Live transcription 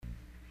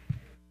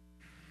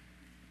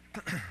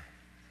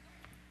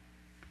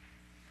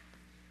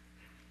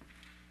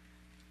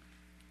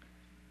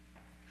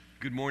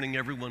Good morning,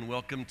 everyone.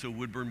 Welcome to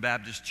Woodburn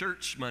Baptist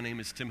Church. My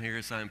name is Tim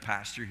Harris. I am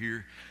pastor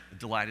here.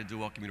 Delighted to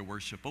welcome you to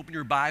worship. Open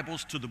your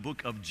Bibles to the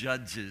book of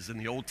Judges in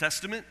the Old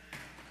Testament,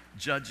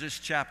 Judges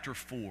chapter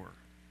 4.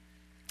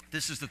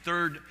 This is the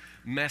third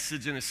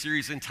message in a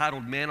series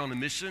entitled Man on a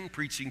Mission,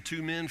 preaching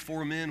to men,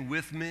 for men,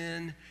 with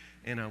men.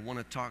 And I want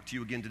to talk to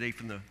you again today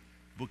from the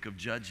book of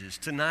Judges.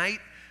 Tonight,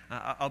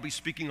 I'll be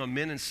speaking on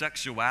men and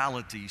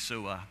sexuality.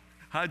 So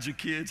hide your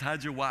kids,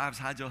 hide your wives,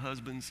 hide your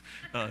husbands.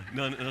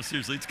 No,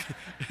 seriously,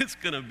 it's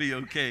going to be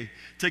okay.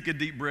 Take a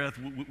deep breath.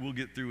 We'll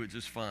get through it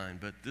just fine.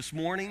 But this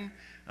morning,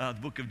 the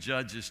book of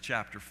Judges,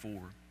 chapter 4,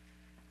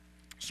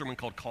 a sermon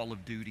called Call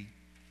of Duty.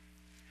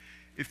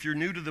 If you're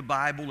new to the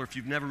Bible or if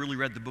you've never really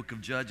read the book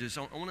of Judges,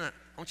 I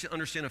want you to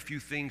understand a few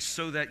things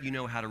so that you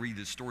know how to read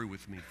this story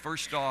with me.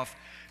 First off,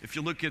 if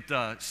you look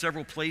at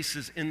several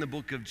places in the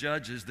book of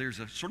Judges, there's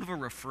a sort of a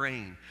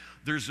refrain.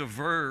 There's a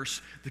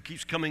verse that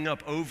keeps coming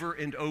up over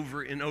and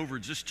over and over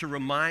just to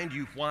remind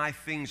you why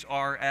things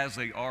are as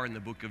they are in the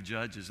book of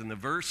Judges. And the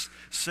verse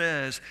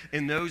says,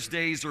 in those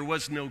days there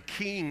was no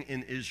king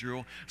in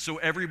Israel, so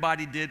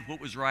everybody did what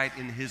was right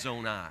in his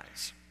own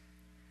eyes.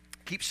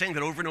 Keep saying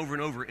that over and over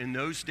and over. In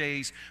those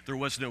days, there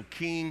was no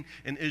king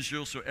in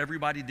Israel, so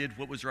everybody did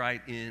what was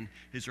right in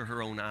his or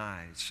her own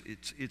eyes.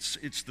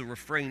 It's the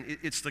refrain.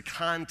 It's the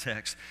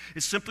context.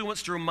 It simply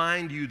wants to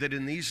remind you that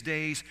in these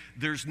days,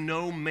 there's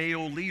no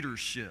male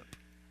leadership.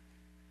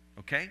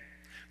 Okay?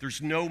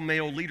 There's no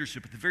male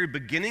leadership. At the very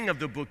beginning of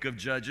the book of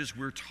Judges,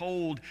 we're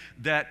told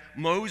that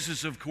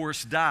Moses, of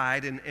course,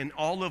 died, and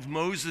all of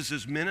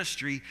Moses'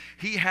 ministry,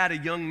 he had a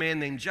young man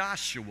named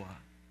Joshua.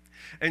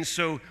 And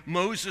so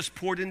Moses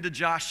poured into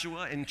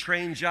Joshua and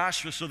trained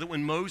Joshua so that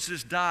when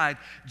Moses died,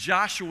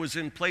 Joshua was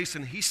in place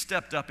and he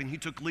stepped up and he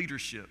took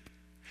leadership.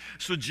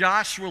 So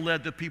Joshua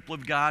led the people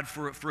of God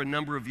for a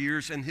number of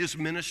years, and his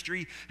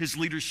ministry, his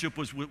leadership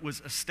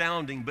was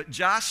astounding. But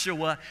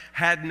Joshua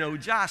had no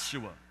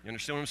Joshua. You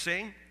understand what I'm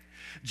saying?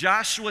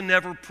 Joshua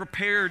never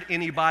prepared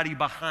anybody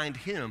behind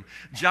him.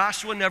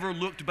 Joshua never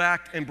looked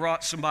back and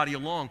brought somebody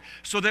along.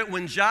 So that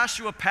when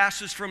Joshua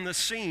passes from the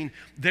scene,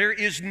 there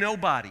is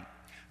nobody.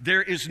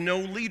 There is no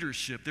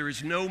leadership. There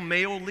is no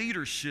male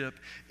leadership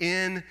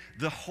in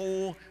the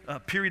whole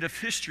period of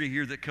history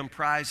here that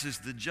comprises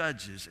the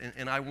Judges.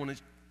 And I want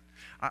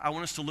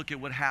us to look at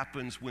what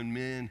happens when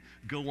men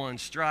go on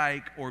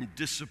strike or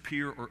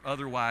disappear or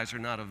otherwise are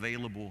not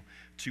available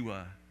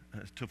to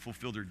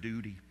fulfill their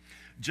duty.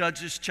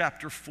 Judges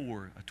chapter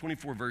 4,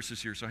 24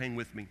 verses here, so hang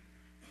with me.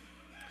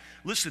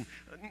 Listen,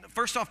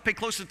 first off, pay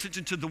close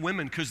attention to the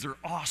women because they're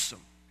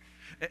awesome.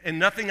 And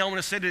nothing I want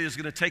to say today is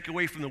going to take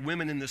away from the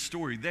women in this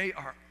story. They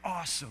are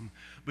awesome.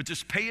 But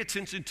just pay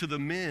attention to the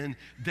men.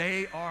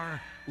 They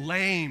are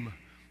lame.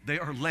 They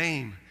are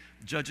lame.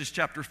 Judges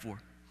chapter 4.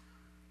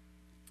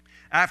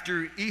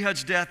 After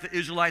Ehud's death, the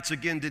Israelites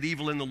again did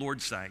evil in the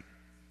Lord's sight.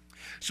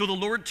 So the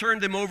Lord turned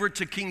them over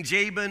to King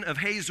Jabin of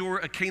Hazor,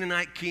 a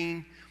Canaanite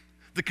king.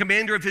 The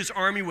commander of his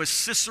army was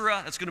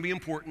Sisera. That's going to be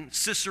important.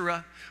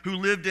 Sisera, who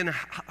lived in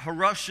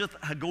Harosheth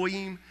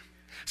Hagoyim.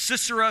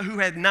 Sisera, who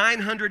had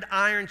 900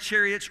 iron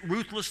chariots,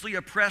 ruthlessly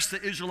oppressed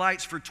the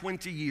Israelites for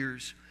 20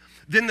 years.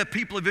 Then the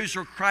people of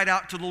Israel cried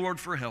out to the Lord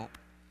for help.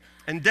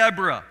 And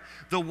Deborah,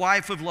 the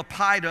wife of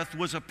Lapidoth,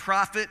 was a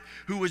prophet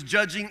who was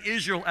judging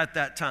Israel at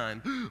that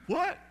time.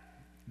 What?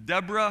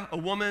 Deborah, a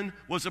woman,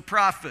 was a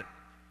prophet.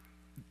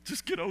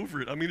 Just get over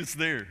it. I mean, it's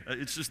there.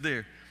 It's just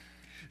there.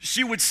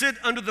 She would sit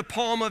under the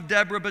palm of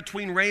Deborah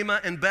between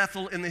Ramah and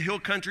Bethel in the hill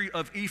country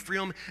of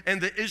Ephraim,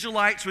 and the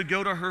Israelites would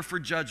go to her for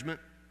judgment.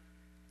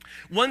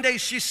 One day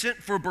she sent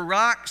for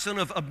Barak, son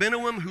of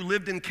Abinoam, who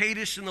lived in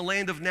Kadesh in the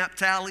land of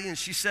Naphtali, and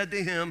she said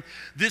to him,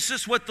 "This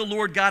is what the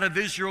Lord God of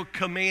Israel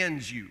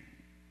commands you.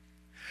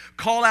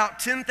 Call out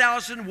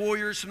 10,000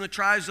 warriors from the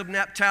tribes of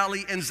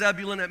Naphtali and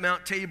Zebulun at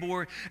Mount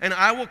Tabor, and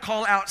I will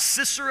call out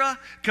Sisera,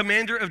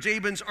 commander of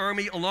Jabin's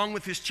army, along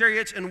with his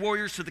chariots and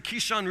warriors to the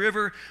Kishon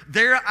River.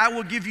 There I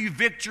will give you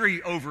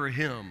victory over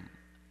him."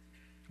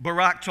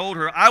 Barak told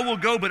her, "I will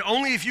go, but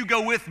only if you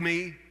go with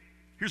me."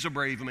 Here's a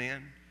brave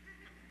man.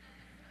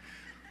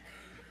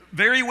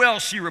 "Very well,"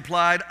 she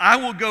replied, "I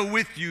will go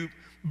with you,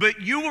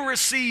 but you will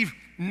receive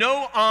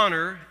no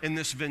honor in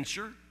this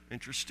venture."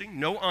 Interesting,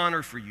 no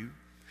honor for you.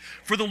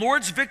 "For the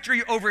Lord's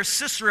victory over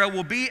Sisera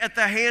will be at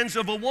the hands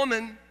of a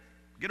woman."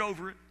 Get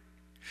over it.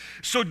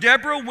 So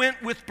Deborah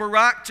went with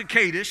Barak to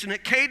Kadesh, and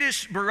at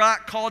Kadesh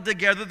Barak called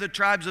together the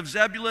tribes of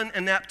Zebulun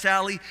and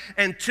Naphtali,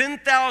 and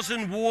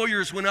 10,000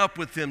 warriors went up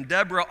with him.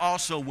 Deborah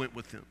also went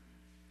with him.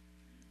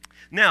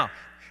 Now,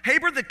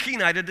 Heber the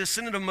Kenite, a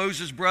descendant of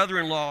Moses'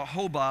 brother-in-law,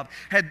 Hobab,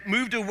 had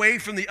moved away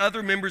from the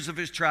other members of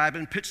his tribe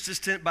and pitched his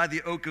tent by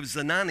the oak of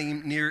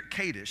Zananim near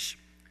Kadesh.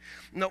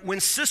 Now, when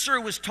Sisera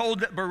was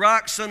told that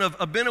Barak, son of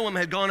Abinoam,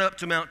 had gone up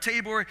to Mount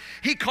Tabor,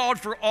 he called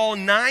for all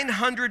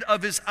 900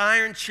 of his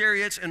iron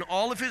chariots and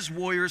all of his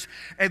warriors,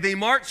 and they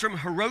marched from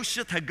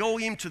Harosheth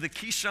Hagoyim to the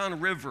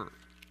Kishon River.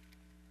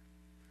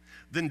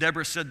 Then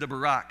Deborah said to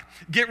Barak,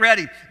 "Get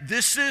ready.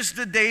 This is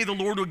the day the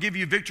Lord will give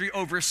you victory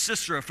over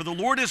Sisera, for the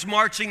Lord is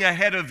marching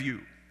ahead of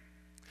you."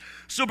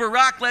 So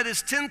Barak led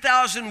his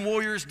 10,000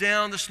 warriors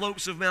down the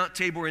slopes of Mount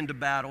Tabor into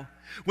battle.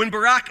 When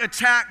Barak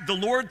attacked, the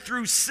Lord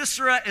threw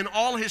Sisera and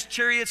all his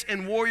chariots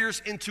and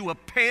warriors into a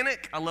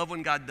panic. I love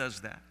when God does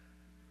that.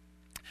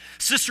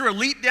 Sisera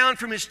leaped down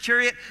from his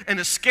chariot and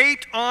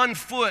escaped on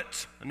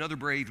foot. Another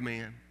brave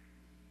man.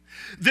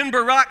 Then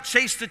Barak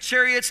chased the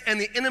chariots and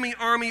the enemy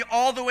army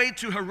all the way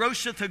to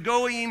Haroshath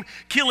Hagoyim,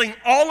 killing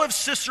all of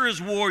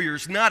Sisera's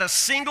warriors. Not a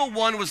single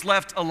one was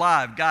left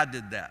alive. God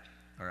did that.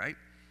 All right?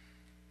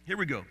 Here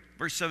we go.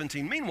 Verse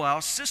 17.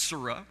 Meanwhile,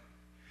 Sisera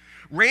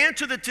ran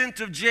to the tent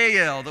of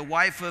Jael, the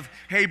wife of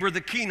Heber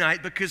the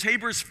Kenite, because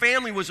Heber's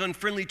family was on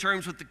friendly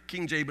terms with the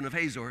King Jabin of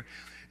Hazor.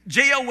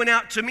 Jael went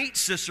out to meet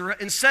Sisera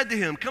and said to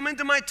him, "Come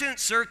into my tent,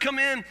 sir. Come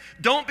in.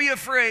 Don't be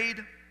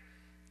afraid."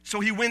 So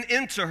he went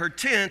into her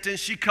tent, and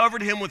she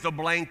covered him with a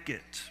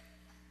blanket.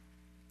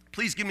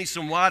 "Please give me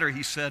some water,"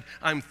 he said.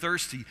 "I'm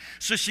thirsty."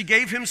 So she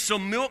gave him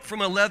some milk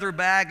from a leather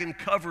bag and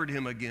covered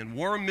him again.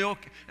 Warm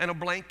milk and a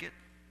blanket.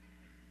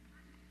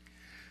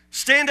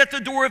 "Stand at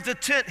the door of the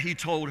tent," he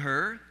told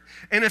her.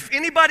 "And if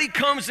anybody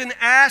comes and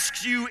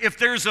asks you if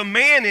there's a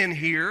man in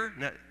here,"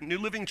 now, New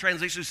Living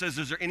Translation says,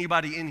 "Is there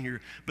anybody in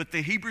here?" But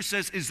the Hebrew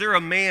says, "Is there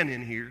a man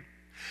in here?"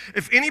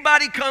 If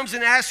anybody comes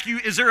and asks you,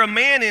 "Is there a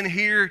man in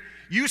here?"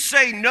 you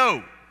say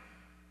no.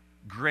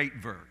 Great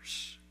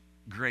verse.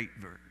 Great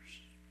verse.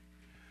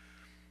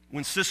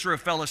 When Sisera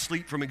fell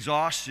asleep from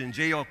exhaustion,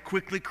 Jael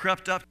quickly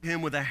crept up to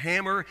him with a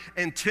hammer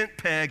and tent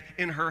peg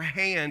in her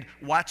hand.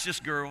 Watch this,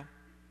 girl.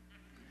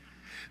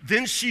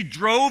 Then she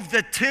drove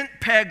the tent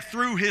peg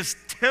through his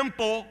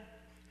temple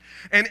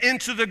and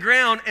into the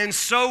ground, and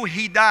so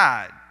he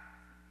died.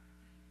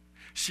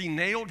 She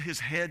nailed his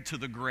head to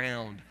the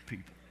ground,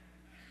 people.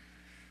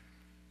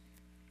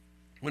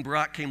 When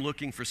Barak came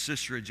looking for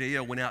Sisera,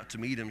 Jael went out to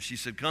meet him. She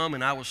said, "Come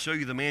and I will show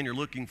you the man you're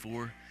looking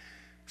for."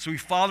 So he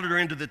followed her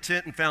into the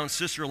tent and found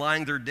Sisera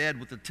lying there dead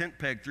with the tent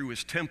peg through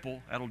his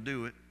temple. That'll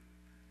do it.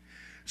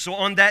 So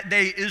on that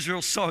day,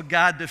 Israel saw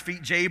God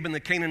defeat Jabin,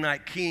 the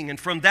Canaanite king. And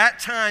from that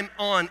time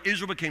on,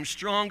 Israel became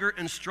stronger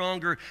and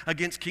stronger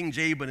against King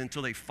Jabin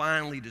until they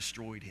finally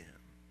destroyed him.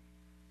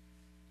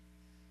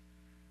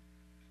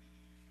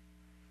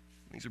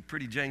 Things are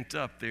pretty janked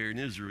up there in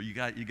Israel. You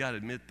got to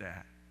admit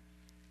that.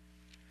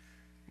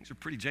 Things are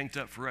pretty janked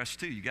up for us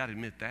too. You got to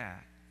admit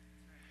that.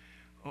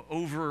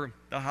 Over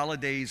the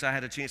holidays, I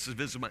had a chance to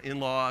visit my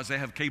in-laws. They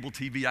have cable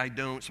TV. I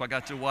don't, so I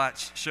got to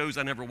watch shows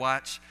I never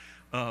watch.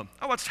 I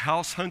watched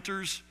House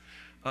Hunters.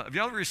 Have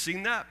y'all ever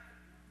seen that?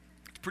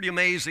 It's a pretty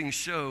amazing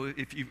show.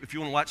 If you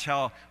want to watch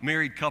how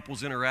married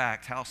couples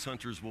interact, House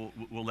Hunters will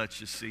let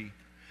you see.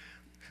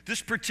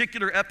 This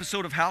particular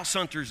episode of House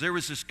Hunters, there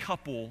was this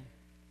couple.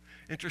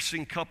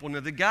 Interesting couple. Now,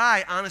 the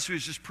guy, honestly,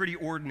 was just pretty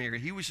ordinary.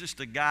 He was just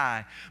a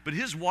guy, but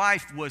his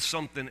wife was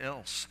something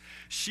else.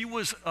 She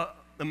was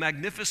a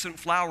magnificent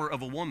flower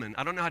of a woman.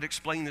 I don't know how to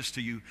explain this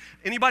to you.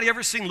 Anybody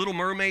ever seen Little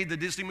Mermaid, the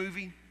Disney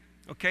movie?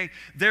 Okay.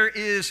 There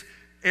is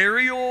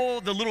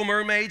Ariel, the Little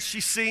Mermaid. She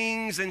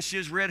sings, and she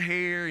has red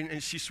hair,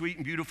 and she's sweet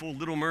and beautiful,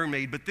 Little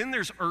Mermaid. But then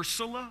there's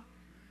Ursula.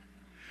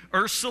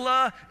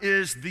 Ursula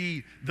is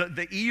the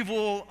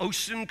evil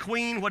ocean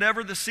queen,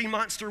 whatever, the sea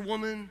monster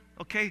woman,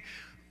 okay?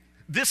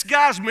 This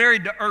guy's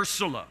married to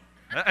Ursula.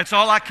 That's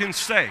all I can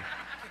say.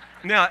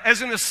 Now,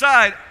 as an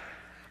aside,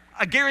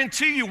 I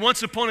guarantee you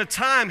once upon a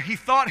time he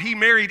thought he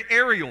married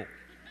Ariel.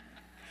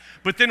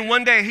 But then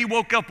one day he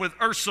woke up with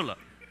Ursula,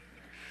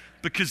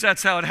 because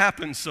that's how it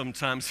happens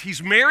sometimes.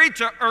 He's married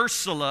to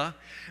Ursula,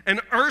 and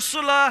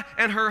Ursula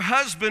and her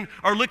husband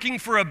are looking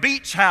for a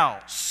beach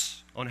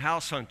house on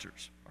House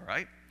Hunters, all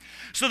right?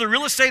 So the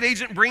real estate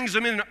agent brings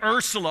them in, and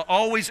Ursula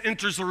always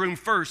enters the room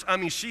first. I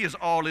mean, she is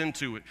all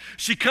into it.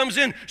 She comes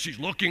in, she's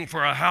looking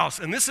for a house,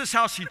 and this is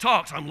how she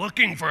talks. "I'm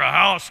looking for a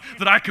house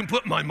that I can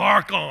put my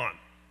mark on."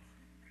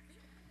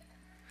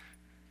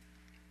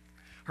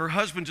 Her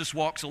husband just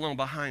walks along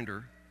behind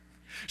her.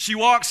 She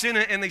walks in,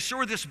 and they show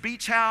her this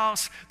beach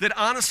house that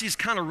honestly is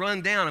kind of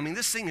run down. I mean,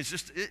 this thing is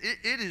just,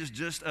 it is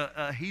just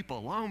a heap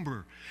of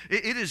lumber.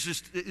 It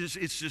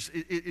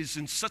is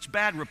in such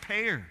bad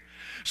repair.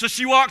 So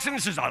she walks in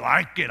and says, I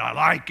like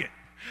it.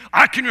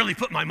 I can really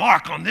put my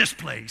mark on this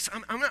place.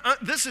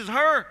 This is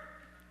her.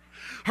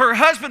 Her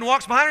husband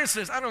walks behind her and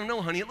says, "I don't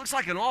know, honey, it looks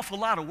like an awful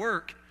lot of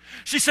work."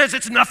 She says,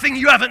 "It's nothing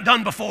you haven't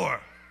done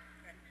before."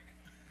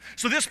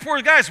 So this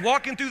poor guy's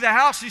walking through the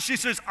house, and she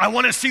says, "I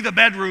want to see the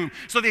bedroom."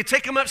 So they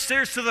take him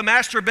upstairs to the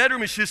master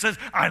bedroom, and she says,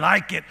 I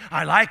like it.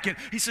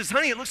 He says,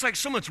 "Honey, it looks like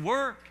so much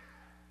work."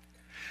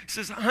 He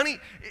says, "Honey,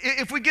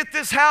 if we get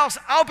this house,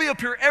 I'll be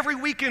up here every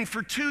weekend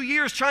for 2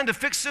 years trying to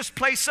fix this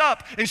place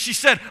up." And she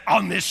said,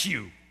 "I'll miss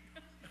you."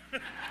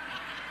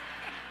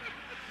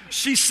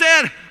 She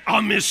said,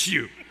 "I'll miss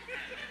you."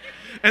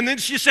 And then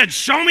she said,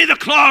 "Show me the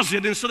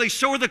closet." And so they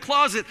show her the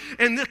closet.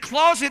 And the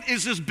closet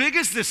is as big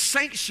as this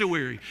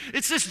sanctuary.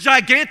 It's this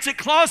gigantic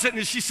closet.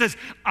 And she says,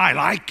 I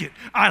like it.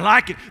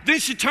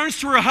 Then she turns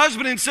to her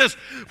husband and says,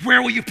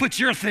 "Where will you put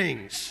your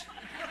things?"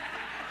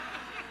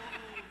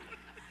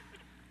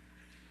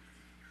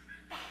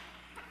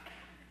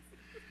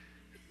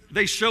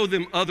 they show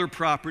them other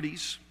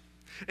properties,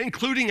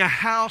 including a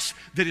house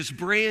that is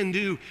brand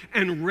new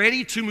and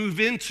ready to move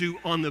into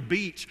on the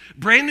beach.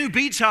 Brand new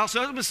beach house. The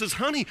husband says,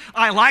 honey,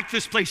 I like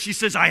this place. She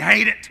says, I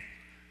hate it.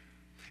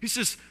 He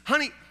says,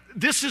 honey,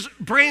 this is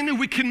brand new.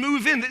 We can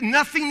move in.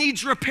 Nothing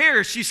needs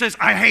repairs. She says,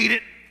 I hate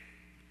it.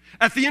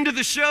 At the end of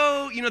the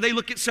show, they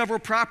look at several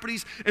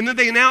properties, and then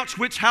they announce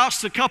which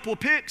house the couple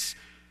picks.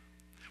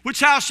 Which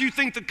house you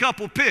think the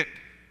couple picked?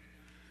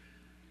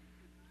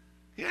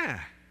 Yeah.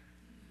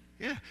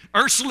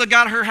 Ursula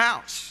got her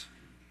house.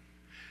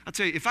 I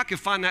tell you, if I could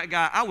find that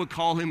guy, I would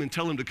call him and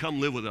tell him to come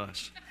live with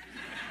us.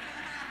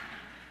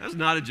 That's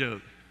not a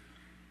joke.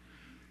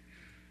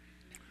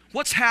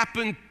 What's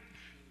happened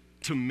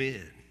to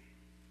men?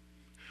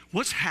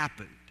 What's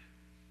happened?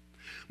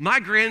 My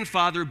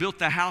grandfather built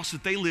the house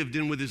that they lived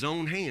in with his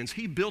own hands.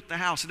 He built the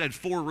house. It had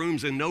 4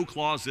 rooms and no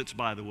closets,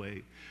 by the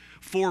way.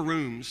 4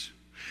 rooms.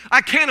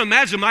 I can't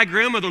imagine my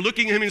grandmother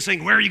looking at him and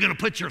saying, where are you going to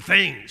put your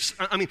things?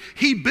 I mean,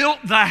 he built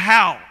the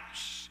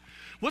house.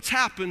 What's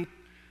happened?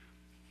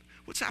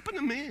 What's happened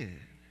to men?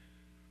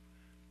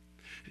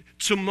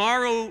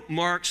 Tomorrow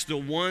marks the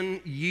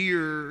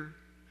 1-year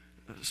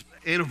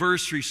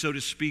anniversary, so to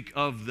speak,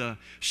 of the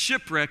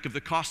shipwreck of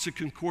the Costa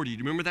Concordia. Do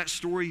you remember that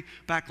story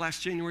back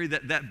last January?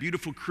 That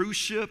beautiful cruise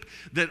ship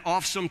that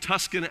off some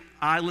Tuscan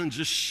island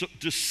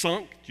just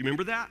sunk? Do you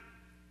remember that?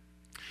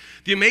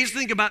 The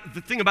amazing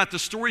thing about the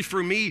story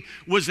for me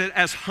was that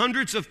as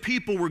hundreds of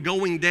people were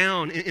going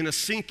down in a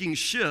sinking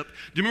ship,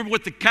 do you remember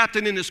what the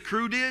captain and his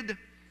crew did?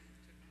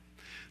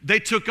 They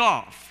took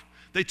off.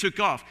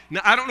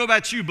 Now, I don't know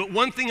about you, but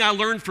one thing I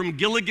learned from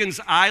Gilligan's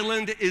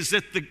Island is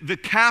that the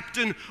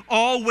captain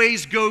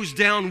always goes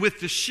down with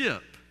the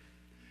ship.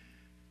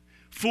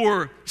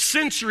 For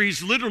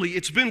centuries, literally,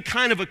 it's been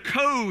kind of a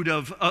code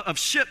of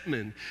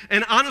shipmen.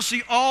 And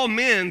honestly, all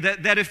men,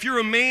 that if you're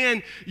a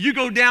man, you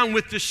go down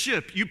with the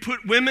ship. You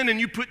put women and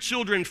you put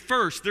children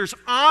first. There's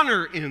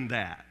honor in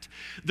that.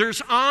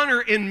 There's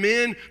honor in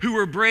men who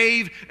are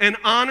brave and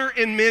honor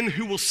in men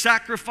who will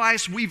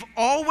sacrifice. We've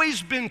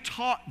always been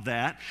taught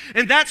that.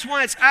 And that's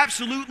why it's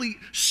absolutely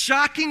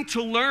shocking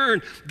to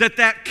learn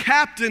that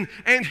captain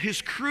and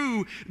his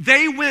crew,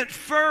 they went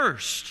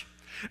first.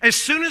 As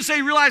soon as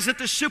they realized that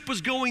the ship was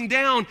going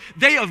down,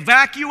 they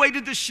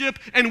evacuated the ship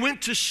and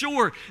went to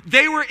shore.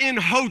 They were in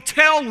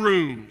hotel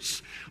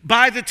rooms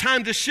by the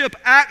time the ship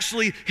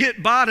actually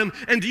hit bottom.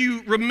 And do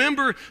you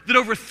remember that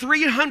over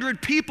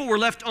 300 people were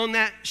left on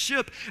that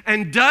ship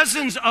and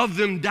dozens of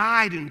them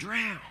died and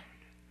drowned?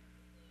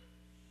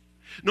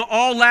 Now,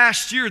 all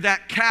last year,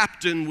 that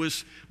captain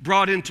was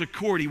brought into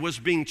court. He was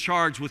being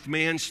charged with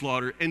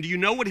manslaughter. And do you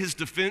know what his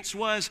defense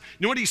was?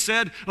 You know what he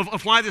said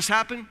of why this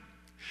happened?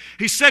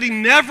 He said he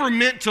never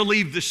meant to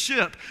leave the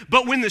ship,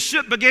 but when the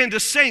ship began to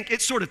sink,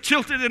 it sort of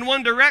tilted in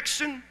one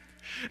direction,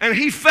 and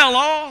he fell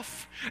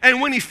off.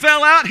 And when he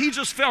fell out, he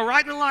just fell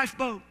right in a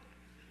lifeboat.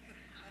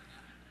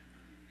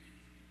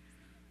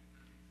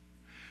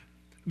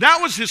 That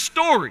was his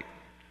story.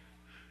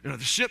 The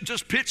ship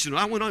just pitched, and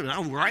I went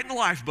right in the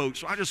lifeboat,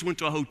 so I just went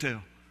to a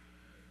hotel.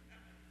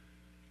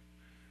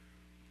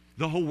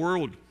 The whole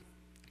world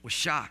was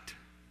shocked.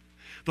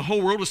 The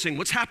whole world was saying,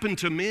 what's happened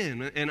to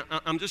men? And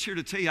I'm just here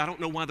to tell you, I don't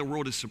know why the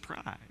world is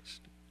surprised.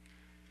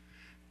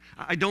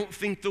 I don't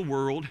think the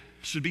world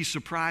should be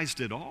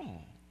surprised at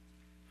all.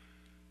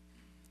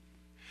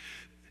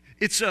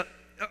 It's a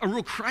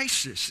real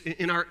crisis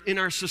in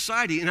our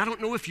society, and I don't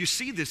know if you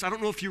see this. I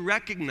don't know if you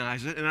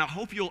recognize it, and I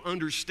hope you'll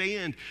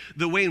understand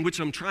the way in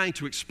which I'm trying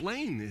to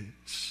explain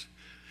this.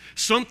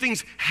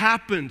 Something's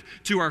happened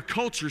to our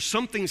culture.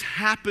 Something's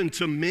happened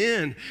to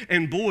men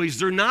and boys.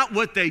 They're not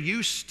what they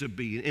used to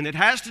be, and it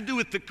has to do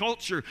with the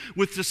culture,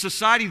 with the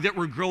society that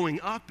we're growing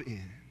up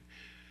in.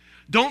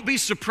 Don't be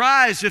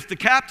surprised if the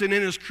captain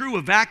and his crew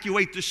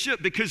evacuate the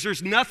ship, because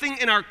there's nothing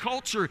in our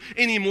culture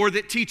anymore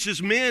that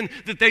teaches men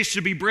that they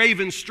should be brave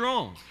and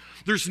strong.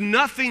 There's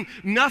nothing,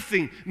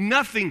 nobody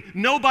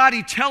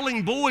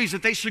telling boys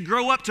that they should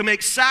grow up to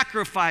make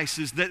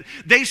sacrifices, that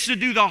they should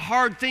do the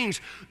hard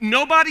things.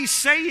 Nobody's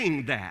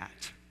saying that.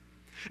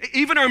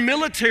 Even our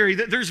military,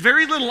 there's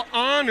very little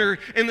honor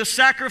in the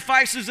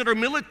sacrifices that our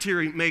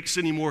military makes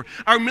anymore.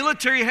 Our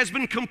military has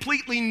been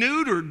completely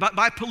neutered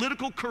by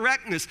political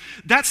correctness.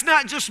 That's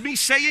not just me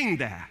saying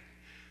that.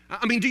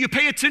 I mean, do you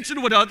pay attention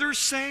to what others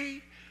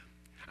say?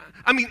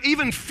 I mean,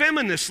 even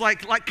feminists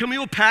like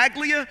Camille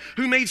Paglia,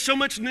 who made so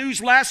much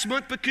news last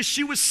month because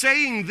she was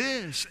saying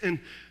this, and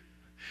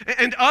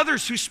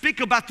others who speak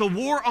about the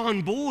war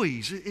on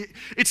boys.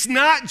 It's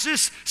not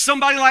just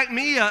somebody like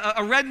me, a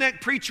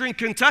redneck preacher in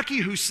Kentucky,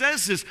 who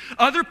says this.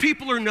 Other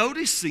people are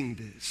noticing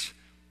this.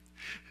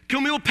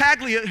 Camille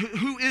Paglia,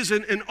 who is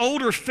an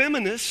older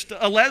feminist,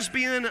 a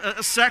lesbian,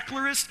 a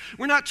secularist.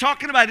 We're not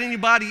talking about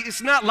anybody.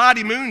 It's not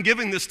Lottie Moon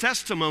giving this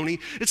testimony.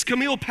 It's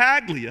Camille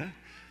Paglia.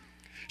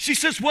 She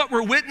says what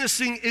we're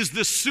witnessing is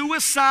the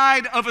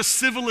suicide of a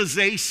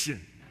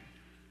civilization.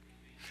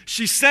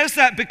 She says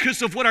that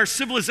because of what our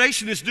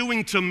civilization is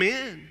doing to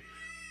men.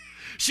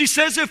 She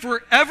says if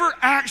we're ever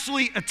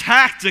actually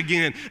attacked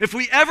again, if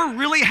we ever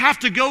really have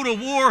to go to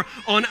war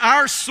on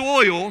our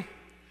soil,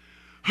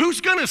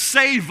 who's going to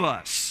save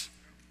us?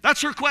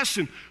 That's her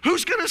question.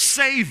 Who's going to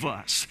save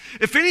us?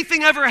 If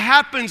anything ever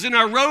happens and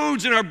our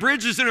roads and our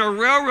bridges and our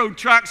railroad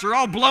tracks are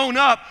all blown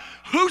up,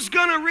 who's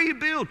going to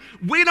rebuild?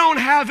 We don't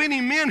have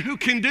any men who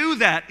can do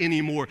that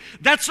anymore.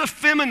 That's a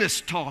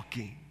feminist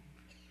talking.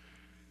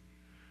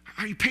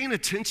 Are you paying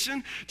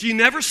attention? Do you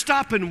never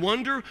stop and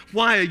wonder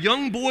why a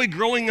young boy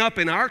growing up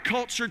in our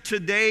culture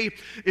today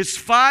is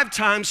 5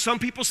 times, some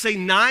people say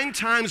 9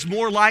 times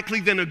more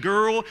likely than a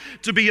girl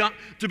to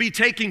be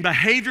taking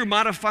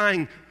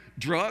behavior-modifying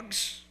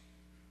drugs?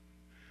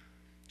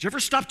 Do you ever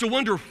stop to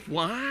wonder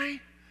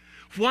why?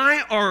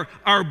 Why are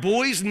our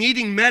boys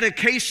needing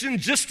medication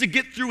just to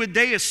get through a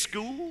day of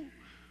school?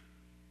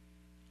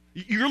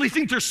 You really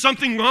think there's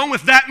something wrong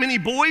with that many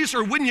boys?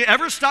 Or wouldn't you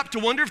ever stop to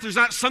wonder if there's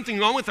not something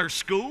wrong with our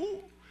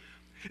school?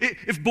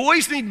 If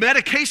boys need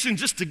medication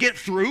just to get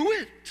through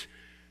it?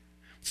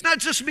 It's not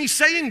just me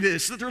saying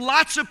this, that there are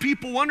lots of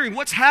people wondering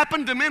what's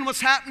happened to men, what's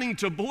happening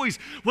to boys,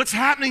 what's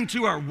happening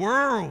to our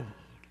world.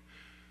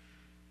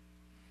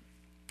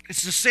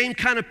 It's the same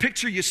kind of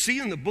picture you see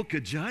in the book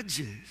of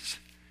Judges.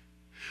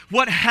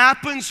 What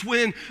happens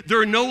when there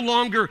are no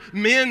longer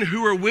men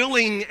who are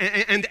willing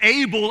and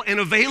able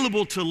and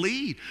available to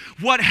lead?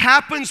 What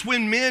happens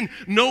when men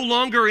no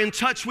longer are in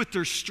touch with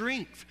their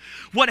strength?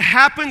 What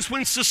happens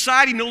when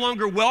society no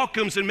longer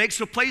welcomes and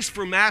makes a place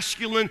for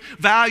masculine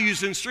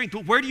values and strength?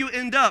 But where do you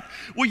end up?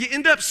 Well, you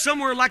end up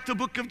somewhere like the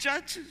book of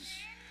Judges.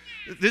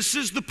 This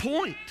is the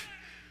point.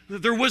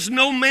 There was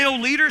no male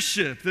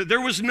leadership. There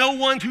was no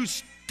one who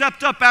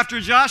stepped up after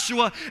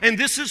Joshua, and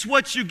this is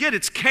what you get.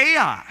 It's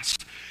chaos.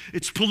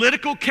 It's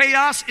political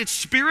chaos. It's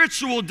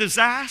spiritual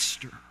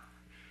disaster.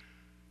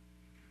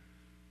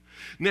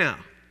 Now,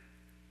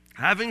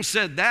 having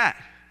said that,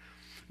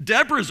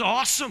 Deborah's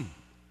awesome.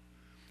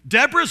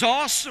 Deborah's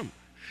awesome.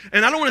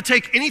 And I don't want to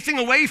take anything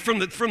away from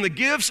the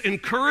gifts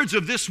and courage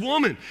of this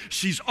woman.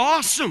 She's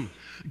awesome.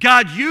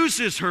 God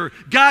uses her.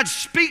 God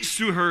speaks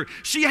to her.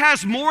 She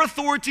has more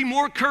authority,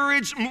 more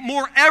courage,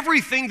 more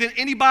everything than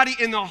anybody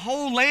in the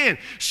whole land.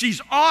 She's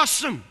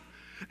awesome.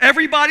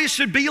 Everybody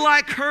should be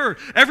like her.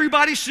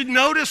 Everybody should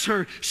notice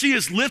her. She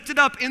is lifted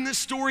up in this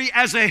story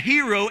as a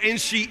hero, and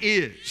she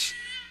is.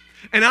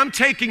 And I'm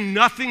taking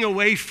nothing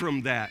away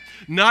from that.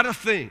 Not a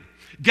thing.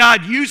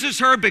 God uses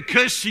her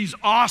because she's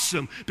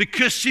awesome,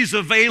 because she's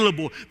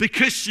available,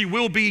 because she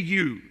will be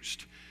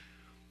used.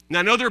 Now,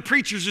 I know there are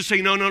preachers who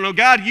say, no,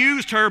 God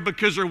used her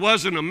because there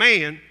wasn't a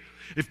man.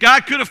 If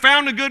God could have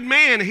found a good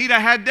man, he'd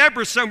have had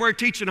Deborah somewhere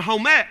teaching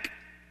home ec.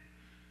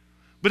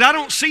 But I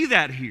don't see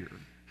that here.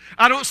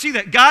 I don't see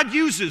that. God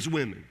uses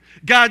women.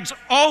 God's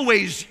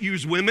always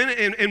used women.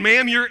 And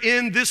ma'am, you're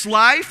in this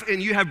life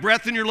and you have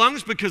breath in your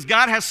lungs because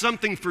God has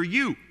something for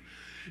you.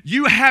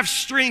 You have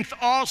strength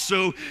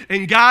also,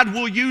 and God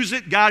will use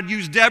it. God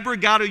used Deborah.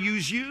 God will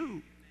use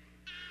you.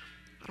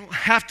 I don't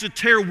have to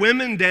tear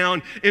women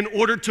down in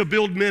order to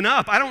build men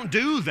up. I don't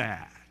do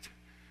that.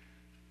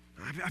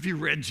 Have you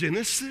read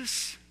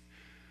Genesis?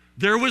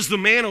 There was the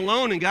man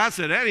alone, and God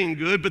said, that ain't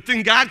good. But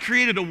then God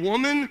created a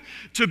woman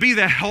to be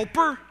the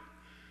helper.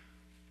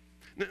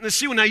 Now,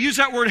 see, when I use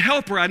that word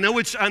helper, I know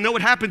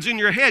what happens in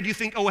your head. You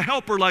think, oh, a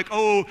helper, like,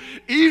 oh,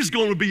 Eve's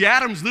going to be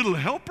Adam's little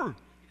helper.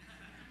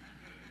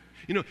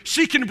 You know,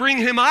 she can bring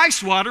him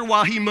ice water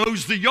while he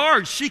mows the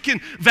yard. She can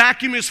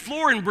vacuum his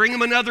floor and bring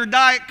him another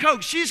Diet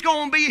Coke. She's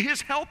going to be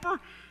his helper.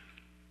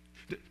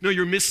 No,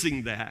 you're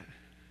missing that.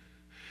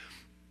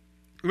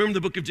 Remember,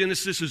 the book of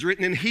Genesis is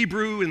written in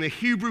Hebrew, and the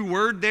Hebrew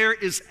word there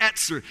is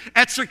etzer.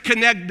 Etzer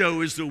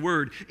kenegdo is the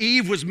word.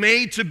 Eve was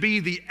made to be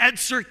the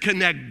etzer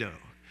kenegdo.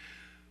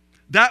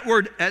 That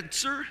word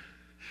etzer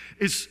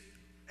is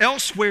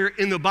elsewhere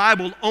in the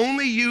Bible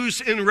only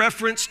used in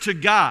reference to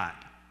God.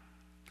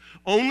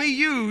 Only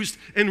used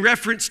in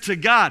reference to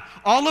God.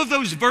 All of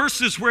those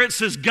verses where it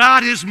says,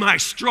 God is my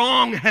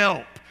strong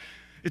help.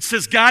 It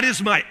says, God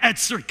is my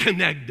etzer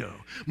kenegdo,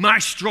 my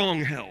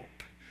strong help.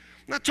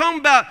 I'm not talking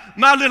about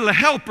my little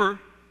helper.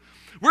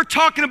 We're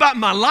talking about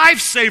my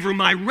lifesaver,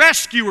 my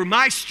rescuer,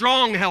 my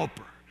strong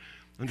helper.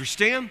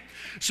 Understand?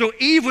 So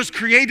Eve was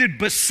created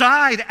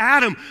beside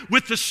Adam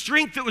with the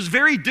strength that was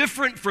very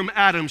different from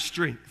Adam's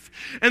strength.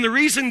 And the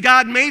reason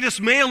God made us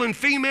male and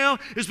female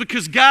is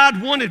because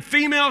God wanted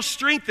female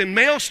strength and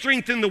male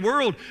strength in the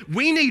world.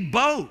 We need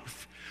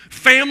both.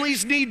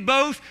 Families need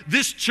both.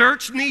 This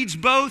church needs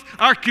both.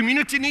 Our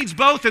community needs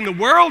both. And the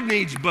world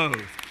needs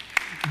both.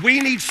 We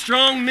need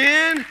strong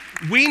men.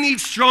 We need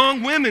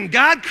strong women.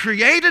 God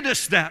created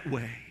us that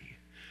way.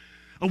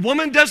 A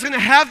woman doesn't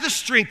have the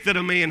strength that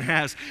a man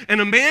has,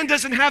 and a man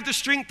doesn't have the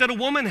strength that a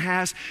woman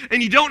has,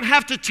 and you don't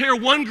have to tear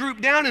one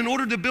group down in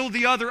order to build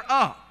the other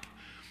up.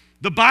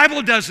 The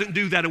Bible doesn't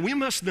do that, and we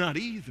must not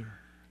either.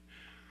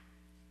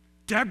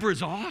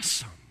 Deborah's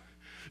awesome.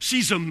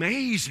 She's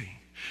amazing.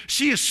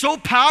 She is so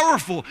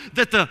powerful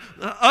that the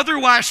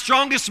otherwise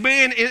strongest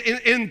man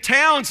in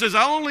town says,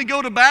 I'll only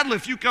go to battle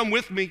if you come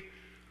with me.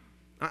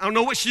 I don't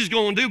know what she's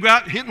going to do, go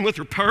out hitting with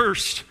her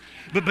purse.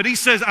 But he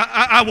says,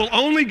 I will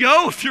only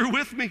go if you're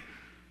with me.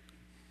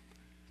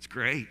 It's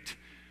great.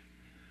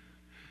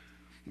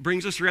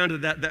 Brings us around to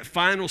that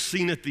final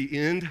scene at the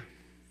end.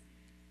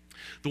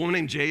 The woman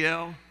named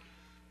Jael,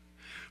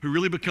 who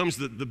really becomes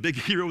the big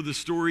hero of the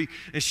story,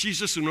 and she's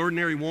just an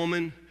ordinary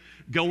woman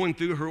going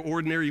through her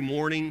ordinary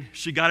morning.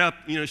 She got up,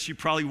 she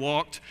probably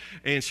walked,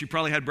 and she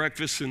probably had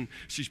breakfast, and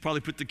she's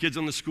probably put the kids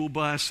on the school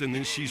bus, and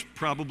then she's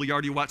probably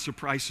already watched The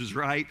Price is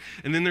Right.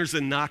 And then there's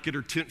a knock at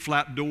her tent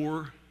flap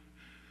door,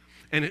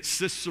 and it's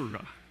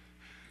Sisera.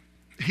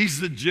 He's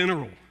the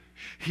general.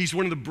 He's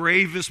one of the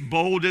bravest,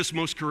 boldest,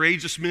 most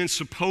courageous men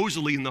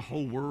supposedly in the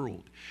whole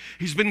world.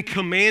 He's been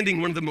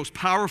commanding one of the most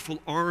powerful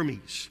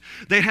armies.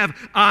 They have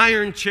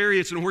iron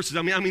chariots and horses.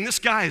 I mean, this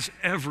guy is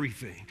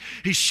everything.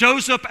 He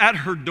shows up at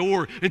her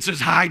door and says,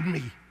 hide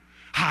me,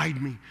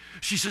 hide me.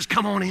 She says,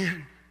 come on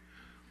in.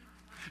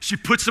 She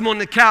puts him on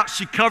the couch.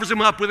 She covers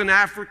him up with an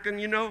African,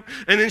 and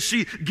then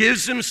she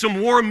gives him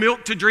some warm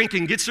milk to drink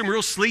and gets him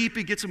real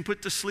sleepy, gets him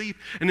put to sleep.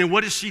 And then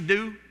what does she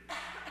do?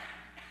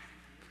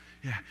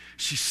 Yeah,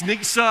 she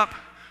sneaks up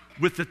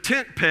with a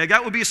tent peg.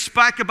 That would be a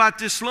spike about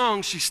this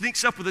long. She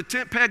sneaks up with a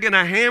tent peg and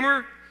a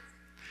hammer,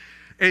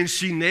 and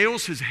she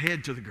nails his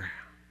head to the ground.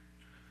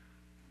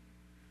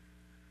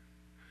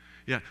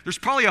 Yeah, there's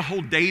probably a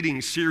whole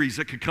dating series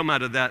that could come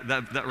out of that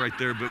right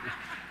there, but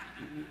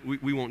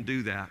we won't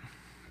do that.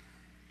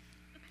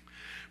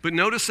 But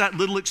notice that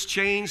little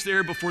exchange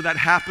there before that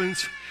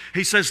happens.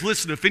 He says,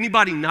 listen, if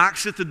anybody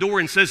knocks at the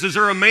door and says, is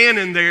there a man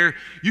in there?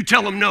 You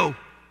tell them no.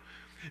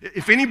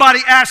 If anybody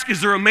asks, is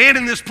there a man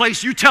in this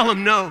place? You tell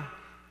them no.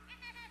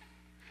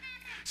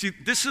 See,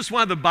 this is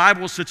why the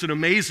Bible is such an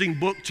amazing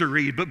book to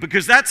read, but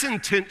because that's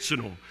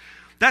intentional.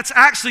 That's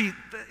actually,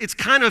 it's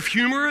kind of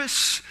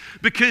humorous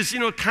because,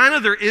 kind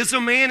of there is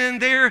a man in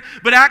there,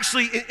 but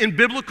actually in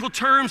biblical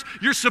terms,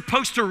 you're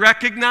supposed to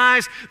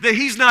recognize that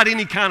he's not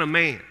any kind of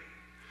man.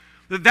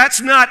 That's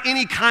not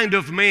any kind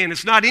of man.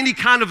 It's not any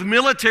kind of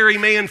military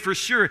man for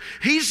sure.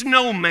 He's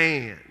no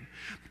man.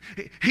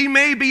 He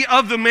may be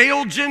of the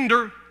male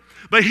gender,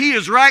 but he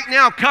is right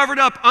now covered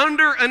up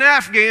under an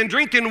Afghan,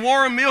 drinking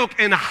warm milk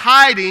and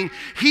hiding.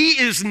 He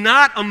is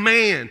not a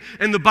man.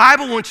 And the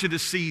Bible wants you to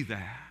see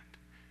that.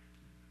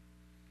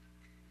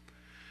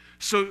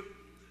 So,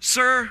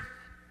 sir,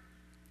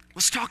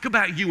 let's talk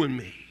about you and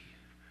me.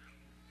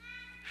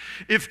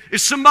 If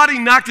somebody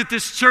knocked at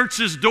this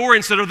church's door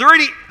and said, are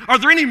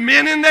there any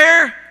men in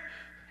there?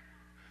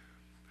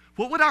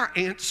 What would our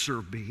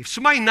answer be? If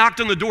somebody knocked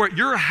on the door at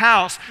your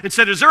house and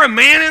said, is there a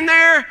man in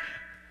there?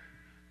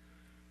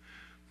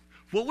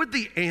 What would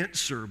the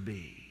answer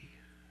be?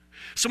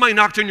 Somebody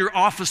knocked on your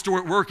office door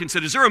at work and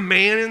said, is there a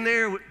man in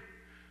there?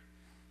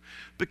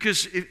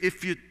 Because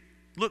if you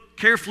look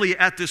carefully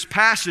at this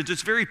passage,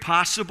 it's very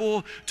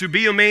possible to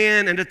be a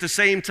man and at the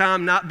same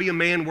time not be a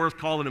man worth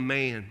calling a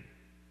man.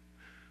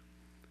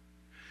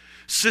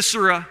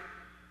 Sisera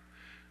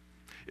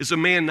is a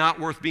man not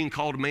worth being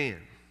called a man.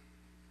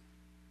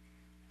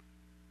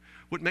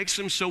 What makes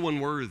him so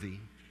unworthy?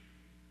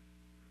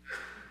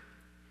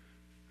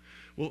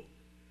 Well,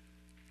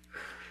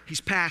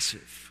 he's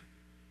passive.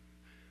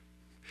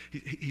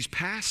 He's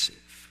passive.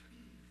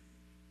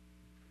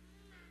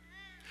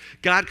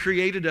 God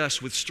created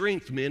us with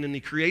strength, men, and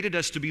He created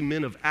us to be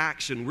men of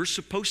action. We're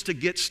supposed to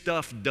get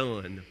stuff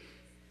done.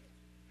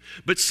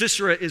 But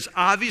Sisera is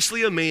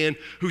obviously a man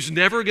who's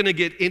never going to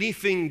get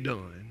anything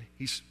done.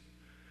 He's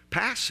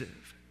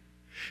passive.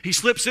 He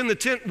slips in the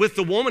tent with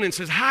the woman and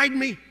says, hide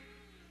me.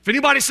 If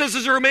anybody says,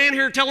 is there a man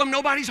here? Tell them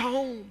nobody's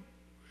home.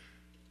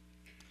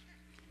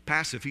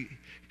 Passive.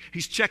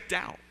 He's checked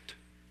out.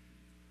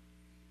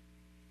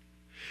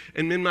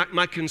 And then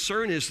my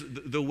concern is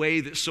the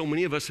way that so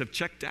many of us have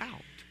checked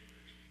out.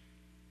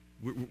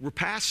 We're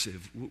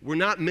passive. We're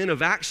not men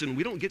of action.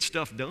 We don't get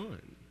stuff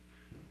done.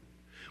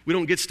 We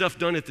don't get stuff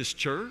done at this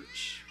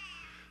church.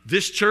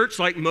 This church,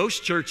 like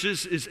most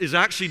churches, is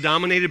actually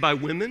dominated by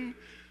women.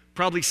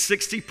 Probably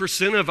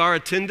 60% of our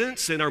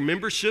attendance and our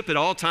membership at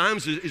all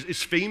times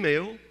is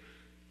female.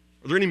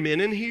 Are there any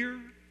men in here?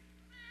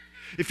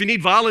 If you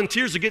need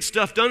volunteers to get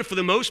stuff done, for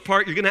the most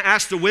part, you're going to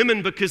ask the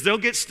women because they'll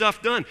get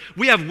stuff done.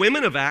 We have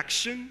women of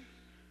action.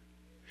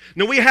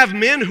 Now, we have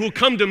men who will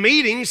come to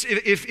meetings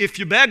if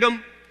you beg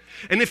them.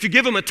 And if you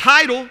give them a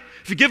title,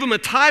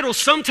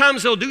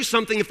 sometimes they'll do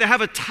something if they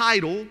have a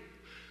title.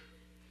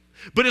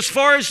 But as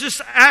far as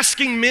just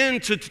asking men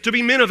to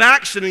be men of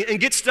action and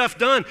get stuff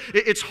done,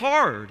 it's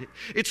hard.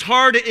 It's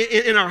hard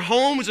in our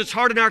homes. It's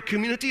hard in our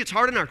community. It's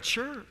hard in our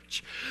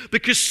church.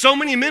 Because so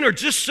many men are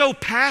just so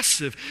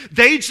passive.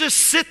 They just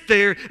sit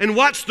there and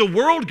watch the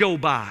world go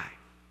by.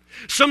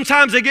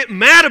 Sometimes they get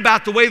mad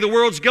about the way the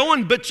world's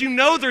going, but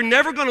they're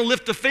never going to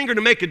lift a finger to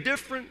make a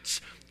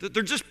difference.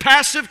 They're just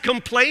passive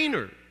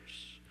complainers.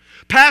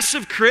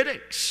 Passive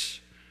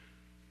critics,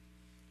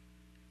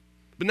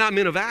 but not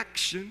men of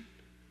action.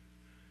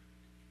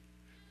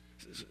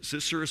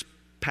 Sisera's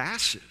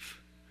passive.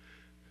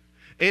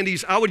 And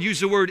I would use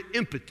the word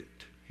impotent.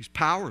 He's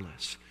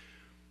powerless.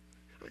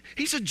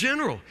 He's a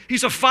general.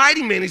 He's a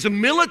fighting man. He's a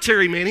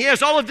military man. He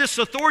has all of this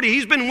authority.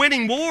 He's been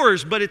winning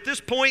wars, but at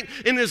this point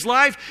in his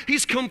life,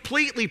 he's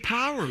completely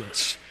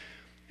powerless.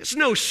 There's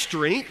no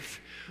strength.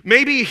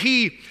 Maybe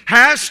he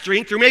has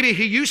strength, or maybe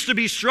he used to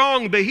be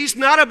strong, but he's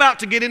not about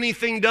to get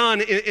anything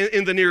done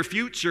in the near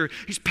future.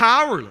 He's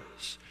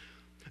powerless.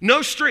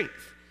 No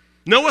strength,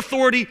 no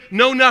authority,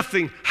 no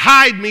nothing.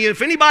 Hide me.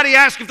 If anybody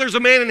asks if there's a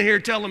man in here,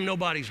 tell them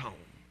nobody's home.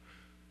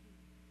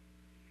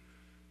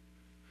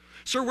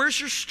 Sir, where's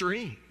your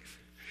strength?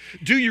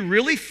 Do you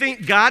really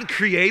think God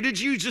created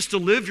you just to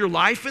live your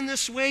life in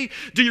this way?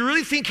 Do you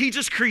really think He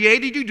just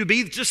created you to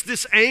be just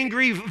this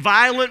angry,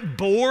 violent,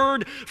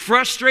 bored,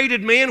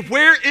 frustrated man?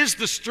 Where is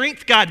the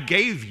strength God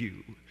gave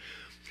you?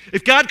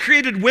 If God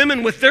created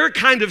women with their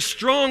kind of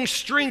strong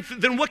strength,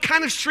 then what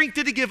kind of strength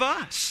did He give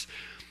us?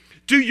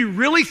 Do you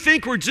really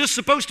think we're just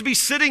supposed to be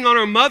sitting on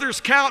our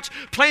mother's couch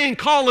playing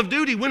Call of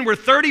Duty when we're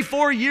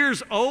 34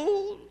 years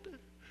old?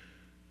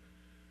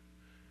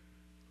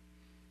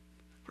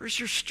 Where's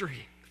your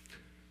strength?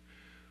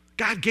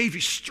 God gave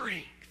you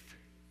strength,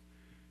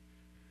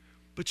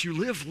 but you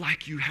live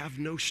like you have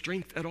no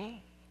strength at all.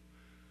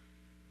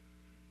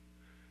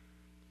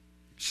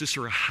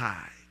 Sisera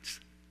hides.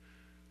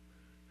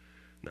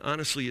 Now,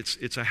 honestly,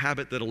 it's a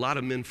habit that a lot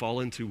of men fall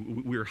into.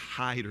 We're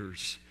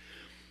hiders.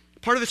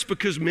 Part of it's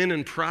because men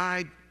in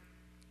pride,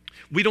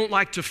 we don't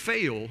like to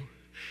fail,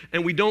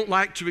 and we don't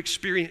like to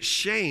experience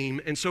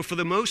shame. And so for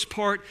the most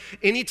part,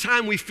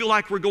 anytime we feel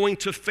like we're going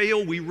to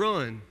fail, we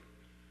run.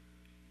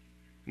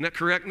 Isn't that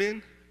correct,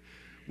 men?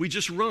 We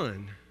just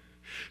run.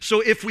 So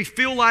if we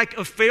feel like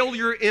a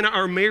failure in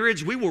our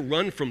marriage, we will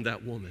run from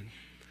that woman.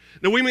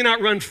 Now, we may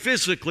not run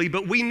physically,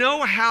 but we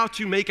know how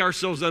to make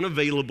ourselves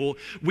unavailable.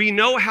 We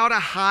know how to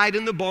hide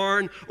in the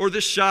barn or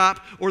the shop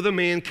or the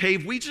man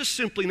cave. We just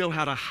simply know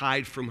how to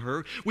hide from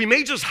her. We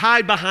may just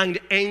hide behind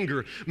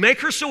anger,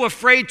 make her so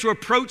afraid to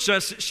approach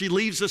us that she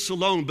leaves us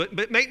alone.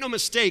 But make no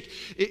mistake,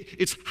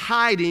 it's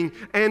hiding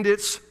and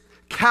it's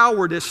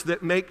cowardice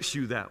that makes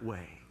you that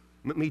way.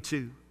 Me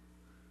too.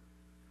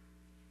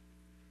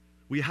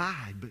 We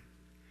hide, but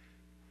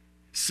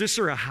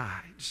Sisera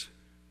hides.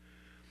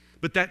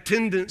 But that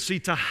tendency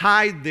to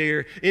hide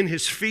there in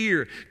his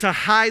fear, to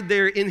hide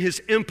there in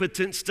his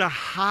impotence, to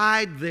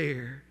hide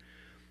there,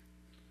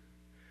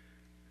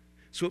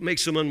 it's what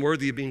makes him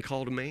unworthy of being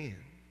called a man.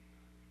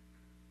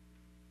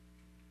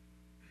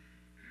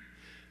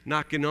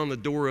 Knocking on the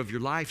door of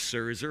your life,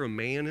 sir, is there a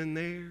man in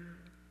there?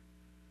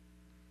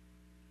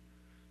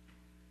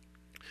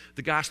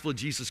 The gospel of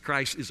Jesus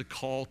Christ is a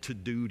call to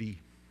duty.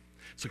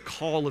 It's a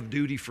call of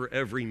duty for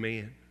every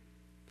man.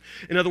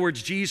 In other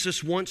words,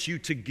 Jesus wants you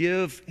to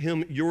give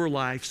Him your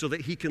life so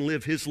that He can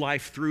live His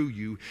life through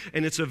you.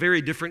 And it's a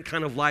very different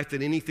kind of life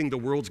than anything the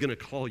world's going to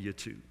call you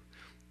to.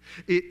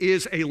 It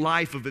is a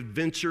life of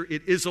adventure.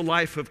 It is a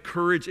life of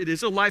courage. It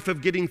is a life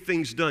of getting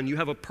things done. You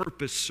have a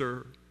purpose,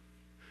 sir.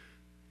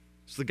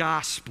 It's the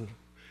gospel.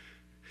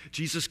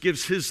 Jesus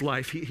gives His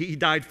life. He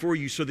died for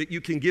you so that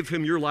you can give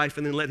Him your life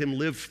and then let Him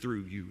live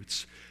through you.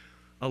 It's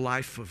a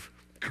life of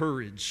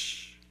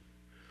courage,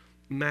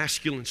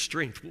 masculine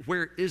strength.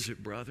 Where is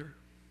it, brother?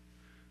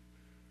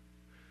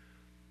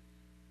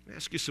 I'll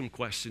ask you some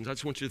questions. I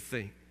just want you to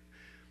think.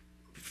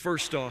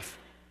 First off,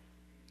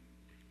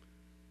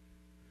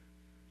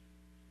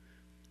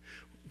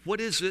 what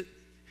is it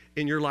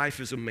in your life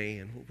as a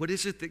man? What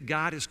is it that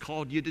God has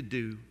called you to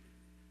do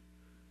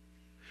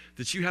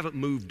that you haven't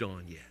moved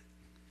on yet?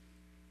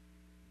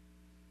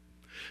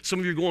 Some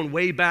of you are going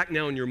way back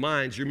now in your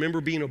minds. You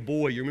remember being a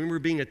boy. You remember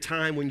being a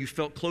time when you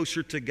felt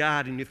closer to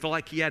God and you felt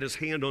like He had His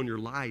hand on your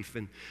life.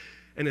 And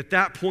at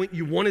that point,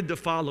 you wanted to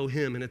follow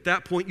Him. And at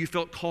that point, you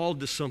felt called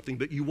to something,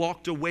 but you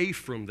walked away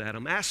from that.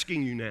 I'm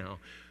asking you now,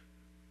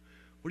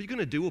 what are you going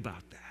to do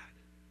about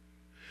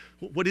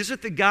that? What is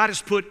it that God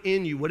has put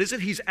in you? What is it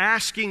He's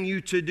asking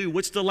you to do?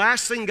 What's the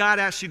last thing God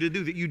asked you to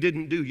do that you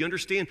didn't do? You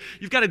understand?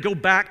 You've got to go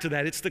back to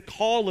that. It's the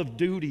call of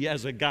duty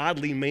as a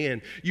godly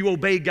man. You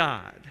obey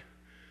God.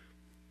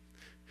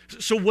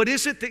 So what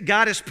is it that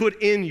God has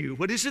put in you?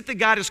 What is it that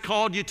God has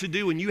called you to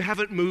do and you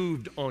haven't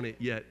moved on it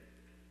yet?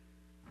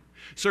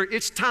 Sir,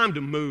 it's time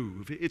to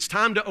move. It's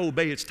time to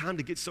obey. It's time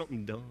to get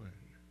something done.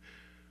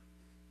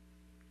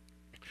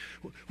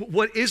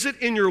 What is it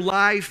in your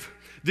life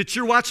that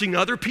you're watching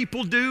other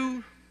people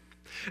do?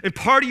 And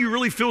part of you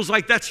really feels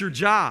like that's your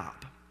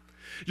job.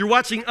 You're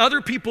watching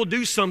other people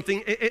do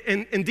something,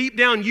 and deep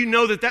down you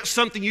know that that's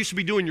something you should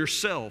be doing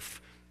yourself.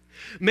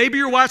 Maybe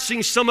you're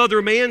watching some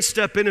other man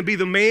step in and be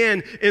the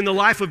man in the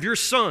life of your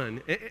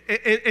son,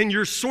 and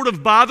you're sort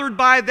of bothered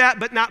by that,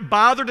 but not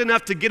bothered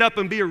enough to get up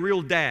and be a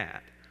real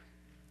dad.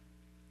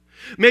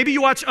 Maybe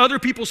you watch other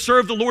people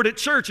serve the Lord at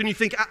church and you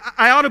think,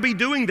 I ought to be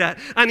doing that.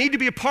 I need to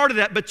be a part of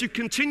that, but you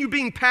continue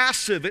being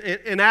passive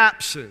and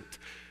absent.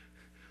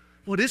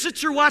 What is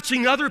it you're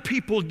watching other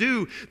people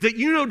do that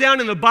you know down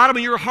in the bottom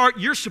of your heart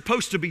you're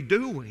supposed to be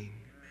doing?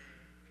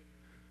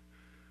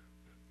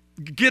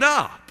 Get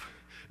up.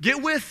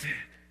 Get with it.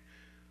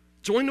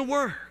 Join the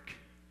work.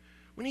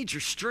 We need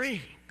your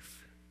strength.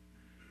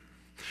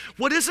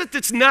 What is it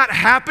that's not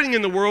happening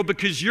in the world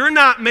because you're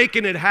not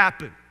making it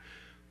happen?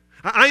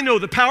 I know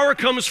the power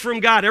comes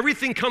from God.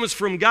 Everything comes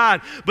from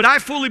God. But I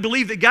fully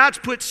believe that God's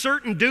put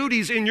certain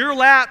duties in your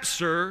lap,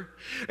 sir.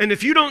 And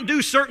if you don't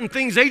do certain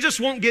things, they just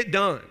won't get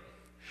done.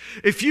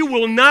 If you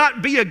will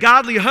not be a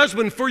godly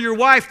husband for your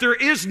wife, there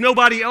is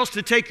nobody else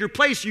to take your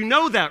place. You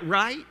know that,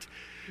 right?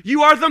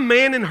 You are the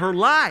man in her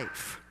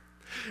life.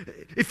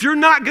 If you're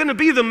not going to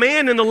be the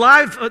man in the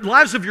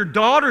lives of your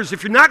daughters,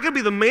 if you're not going to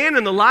be the man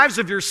in the lives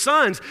of your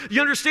sons,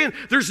 you understand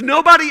there's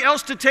nobody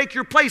else to take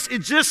your place. It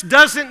just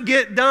doesn't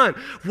get done.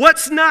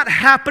 What's not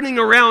happening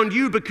around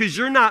you because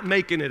you're not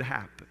making it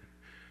happen?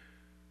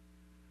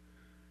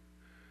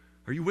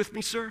 Are you with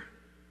me, sir?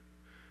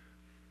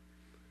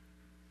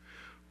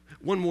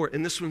 One more,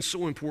 and this one's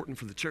so important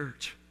for the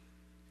church.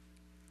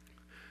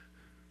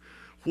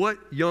 What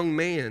young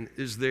man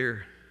is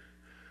there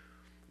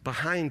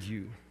behind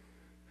you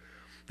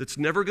that's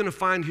never going to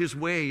find his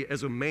way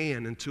as a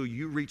man until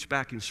you reach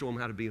back and show him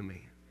how to be a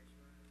man?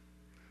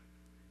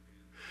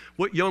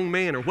 What young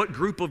man or what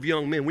group of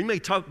young men, we may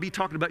be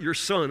talking about your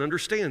son,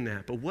 understand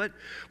that, but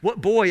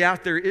what boy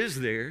out there is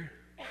there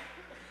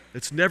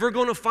that's never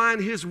going to find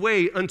his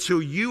way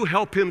until you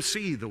help him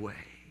see the way?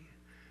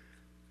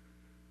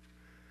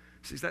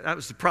 See, that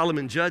was the problem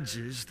in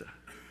Judges.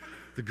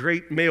 The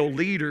great male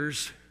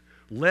leaders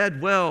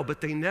led well,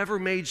 but they never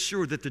made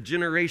sure that the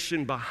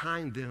generation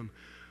behind them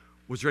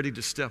was ready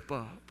to step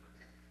up.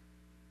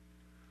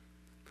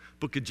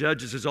 Book of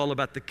Judges is all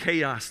about the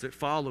chaos that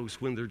follows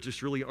when there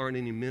just really aren't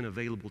any men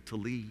available to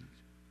lead.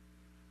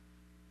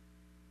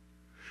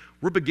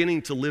 We're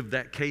beginning to live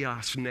that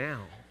chaos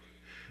now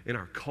in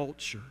our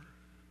culture.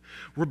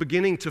 We're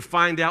beginning to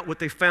find out what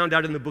they found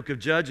out in the book of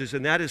Judges,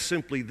 and that is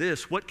simply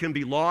this: what can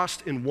be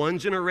lost in one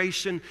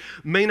generation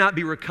may not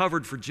be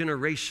recovered for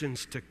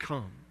generations to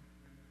come.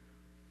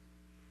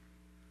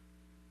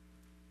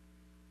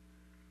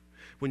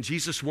 When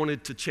Jesus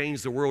wanted to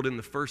change the world in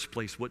the first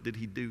place, what did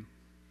he do?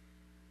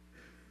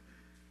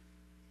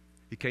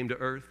 He came to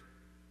earth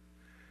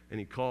and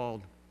he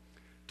called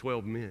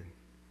 12 men.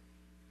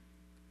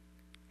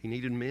 He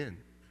needed men.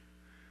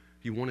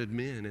 He wanted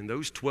men, and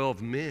those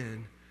 12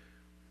 men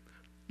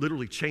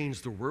literally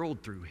changed the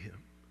world through him.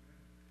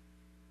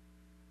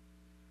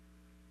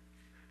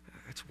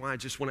 That's why I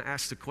just want to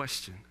ask the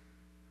question: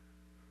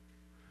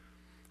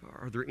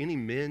 are there any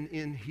men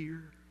in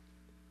here?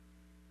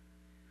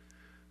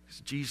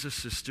 Because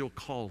Jesus is still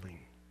calling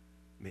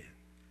men.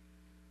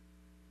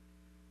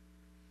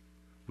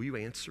 Will you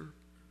answer?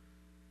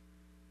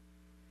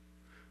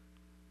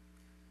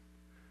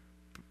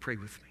 Pray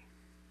with me.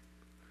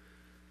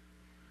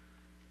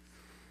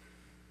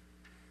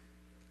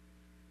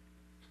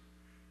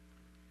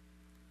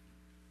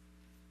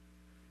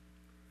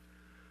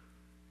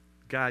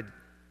 God,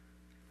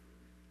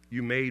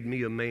 you made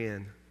me a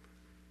man,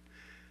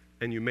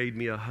 and you made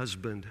me a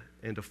husband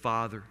and a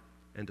father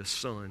and a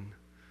son,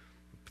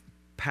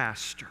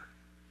 pastor,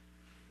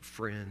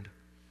 friend,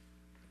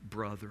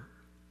 brother.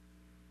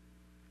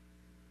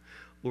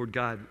 Lord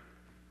God,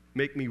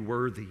 make me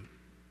worthy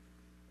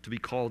to be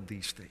called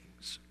these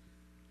things.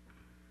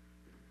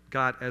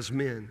 God, as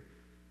men,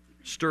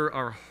 stir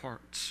our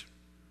hearts.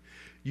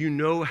 You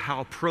know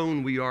how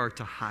prone we are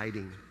to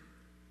hiding.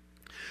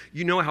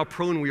 You know how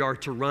prone we are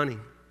to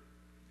running.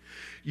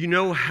 You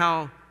know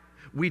how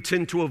we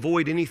tend to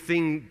avoid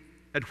anything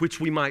at which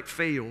we might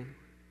fail.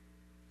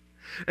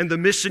 And the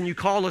mission you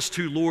call us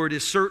to, Lord,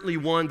 is certainly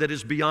one that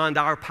is beyond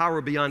our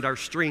power, beyond our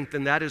strength,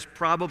 and that is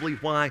probably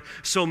why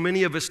so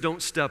many of us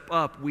don't step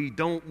up. We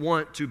don't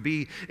want to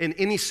be in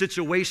any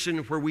situation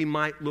where we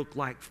might look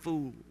like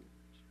fools.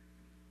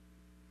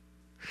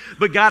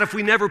 But God, if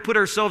we never put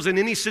ourselves in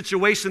any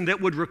situation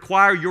that would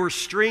require your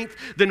strength,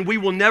 then we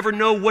will never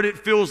know what it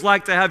feels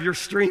like to have your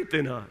strength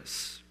in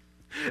us.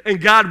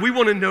 And God, we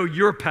want to know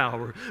your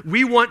power.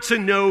 We want to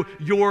know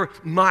your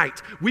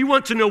might. We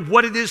want to know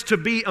what it is to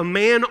be a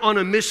man on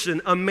a mission,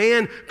 a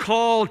man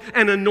called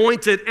and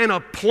anointed and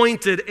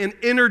appointed and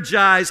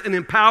energized and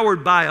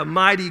empowered by a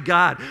mighty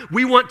God.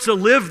 We want to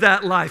live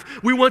that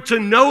life. We want to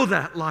know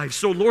that life.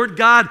 So, Lord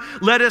God,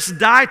 let us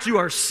die to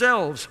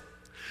ourselves.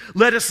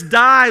 Let us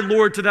die,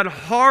 Lord, to that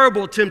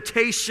horrible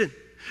temptation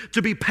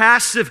to be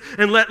passive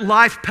and let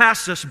life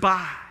pass us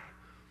by.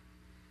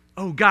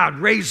 Oh God,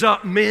 raise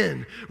up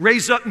men.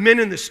 Raise up men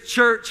in this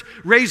church.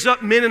 Raise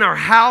up men in our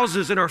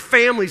houses, in our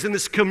families, in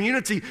this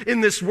community,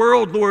 in this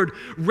world, Lord.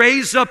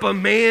 Raise up a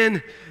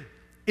man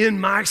in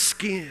my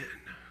skin.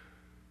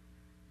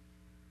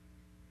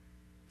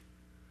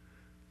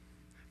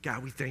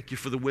 God, we thank you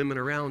for the women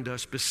around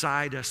us,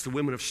 beside us, the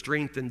women of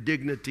strength and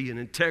dignity and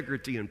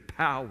integrity and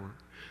power.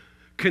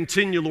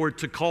 Continue, Lord,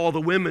 to call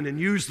the women and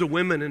use the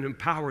women and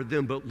empower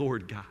them. But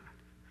Lord God,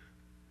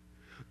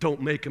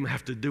 don't make them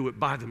have to do it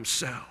by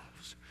themselves.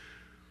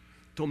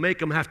 Don't make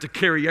them have to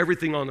carry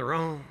everything on their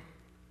own.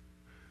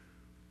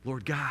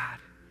 Lord God,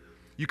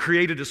 you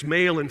created us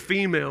male and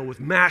female with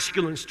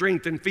masculine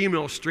strength and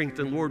female strength,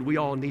 and Lord, we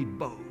all need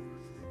both.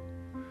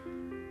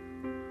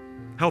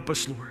 Help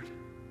us, Lord,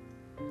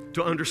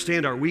 to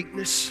understand our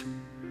weakness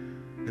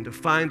and to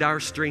find our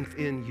strength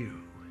in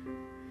you.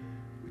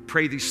 We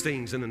pray these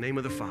things in the name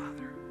of the Father